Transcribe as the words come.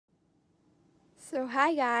So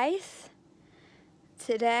hi guys,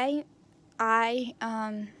 today I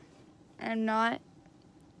am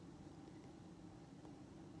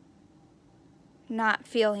not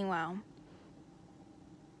feeling well,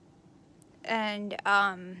 and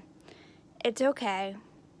it's okay.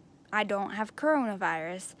 I don't have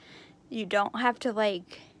coronavirus. You don't have to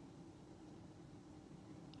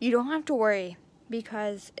worry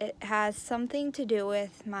because it has something to do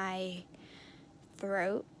with my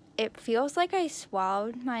throat. It feels like I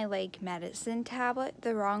swallowed my medicine tablet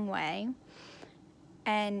the wrong way.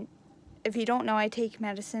 And if you don't know, I take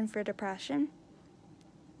medicine for depression.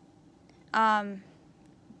 But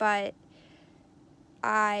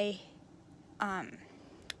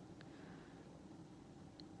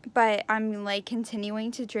I'm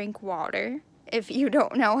continuing to drink water. If you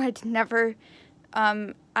don't know, I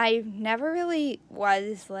never really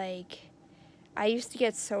was I used to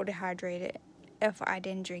get so dehydrated if I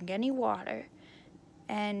didn't drink any water.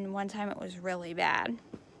 And one time it was really bad.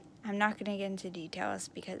 I'm not going to get into details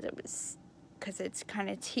because it's kind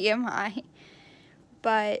of TMI.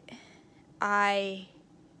 But I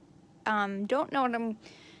don't know what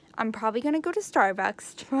I'm probably going to go to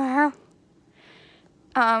Starbucks tomorrow.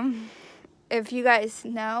 If you guys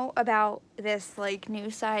know about this new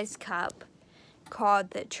size cup called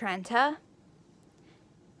the Trenta,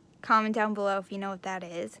 comment down below if you know what that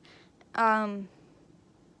is. And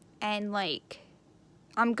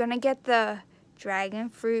I'm gonna get the dragon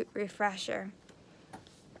fruit refresher.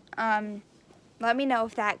 Let me know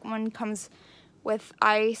if that one comes with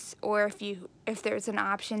ice, or if there's an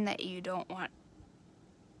option that you don't want.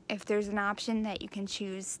 If there's an option that you can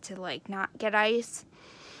choose to not get ice.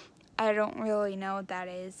 I don't really know what that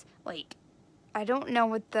is. I don't know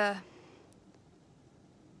what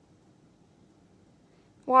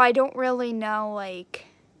I don't really know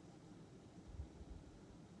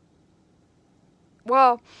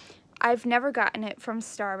I've never gotten it from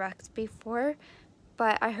Starbucks before,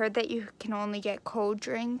 but I heard that you can only get cold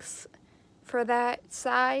drinks for that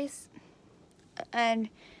size, and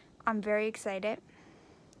I'm very excited.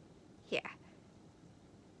 Yeah.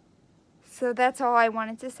 So that's all I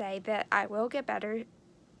wanted to say, that I will get better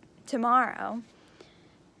tomorrow.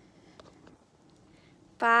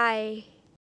 Bye.